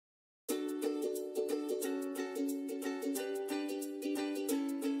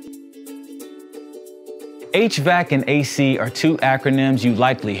HVAC and AC are two acronyms you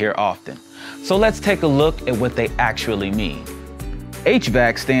likely hear often. So let's take a look at what they actually mean.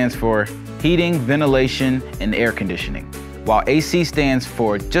 HVAC stands for heating, ventilation, and air conditioning, while AC stands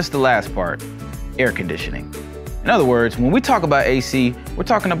for just the last part, air conditioning. In other words, when we talk about AC, we're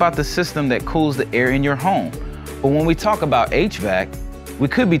talking about the system that cools the air in your home. But when we talk about HVAC, we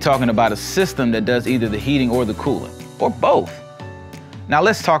could be talking about a system that does either the heating or the cooling, or both. Now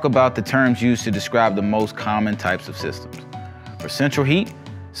let's talk about the terms used to describe the most common types of systems. For central heat,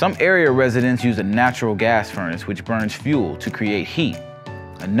 some area residents use a natural gas furnace which burns fuel to create heat.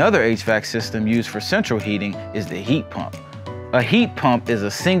 Another HVAC system used for central heating is the heat pump. A heat pump is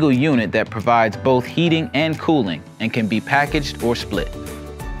a single unit that provides both heating and cooling and can be packaged or split.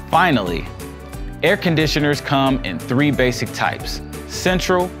 Finally, air conditioners come in three basic types: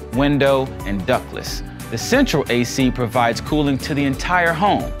 central, window, and ductless. The central AC provides cooling to the entire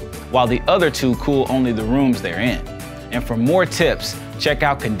home, while the other two cool only the rooms they're in. And for more tips, check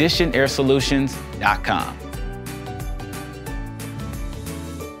out conditionedair solutions.com.